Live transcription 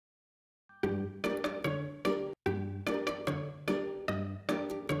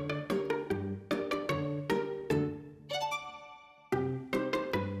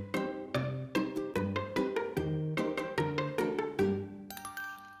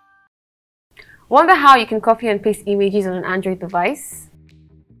Wonder how you can copy and paste images on an Android device?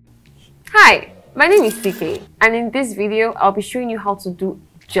 Hi, my name is TK, and in this video, I'll be showing you how to do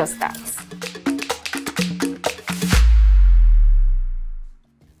just that.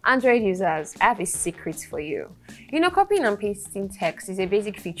 Android users, I have a secret for you. You know, copying and pasting text is a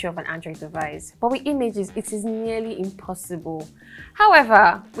basic feature of an Android device, but with images, it is nearly impossible.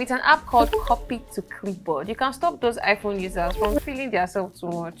 However, with an app called Copy to Clipboard, you can stop those iPhone users from feeling themselves too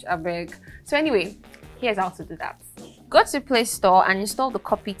much, I beg. So anyway, here's how to do that. Go to Play Store and install the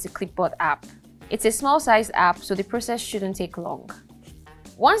Copy to Clipboard app. It's a small-sized app, so the process shouldn't take long.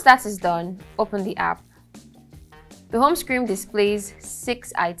 Once that is done, open the app. The home screen displays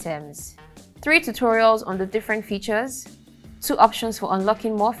 6 items, 3 tutorials on the different features, 2 options for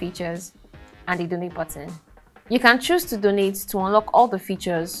unlocking more features, and a donate button. You can choose to donate to unlock all the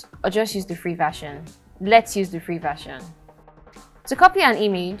features or just use the free version. Let's use the free version. To copy an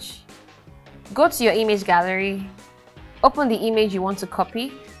image, go to your image gallery, open the image you want to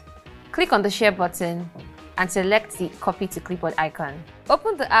copy, click on the share button, and select the Copy to Clipboard icon.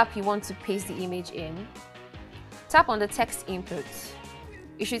 Open the app you want to paste the image in. Tap on the text input.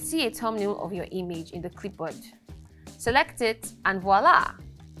 You should see a thumbnail of your image in the clipboard. Select it and voila!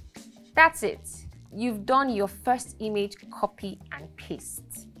 That's it. You've done your first image copy and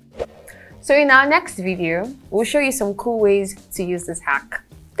paste. So in our next video, we'll show you some cool ways to use this hack.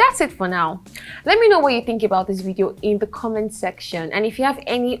 That's it for now. Let me know what you think about this video in the comment section, and if you have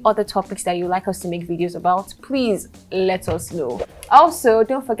any other topics that you'd like us to make videos about, please let us know. Also,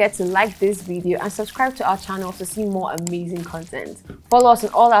 don't forget to like this video and subscribe to our channel to see more amazing content. Follow us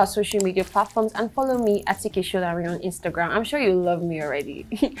on all our social media platforms and follow me at TK Sholari on Instagram. I'm sure you love me already.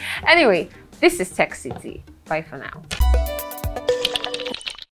 Anyway, this is Tech City. Bye for now.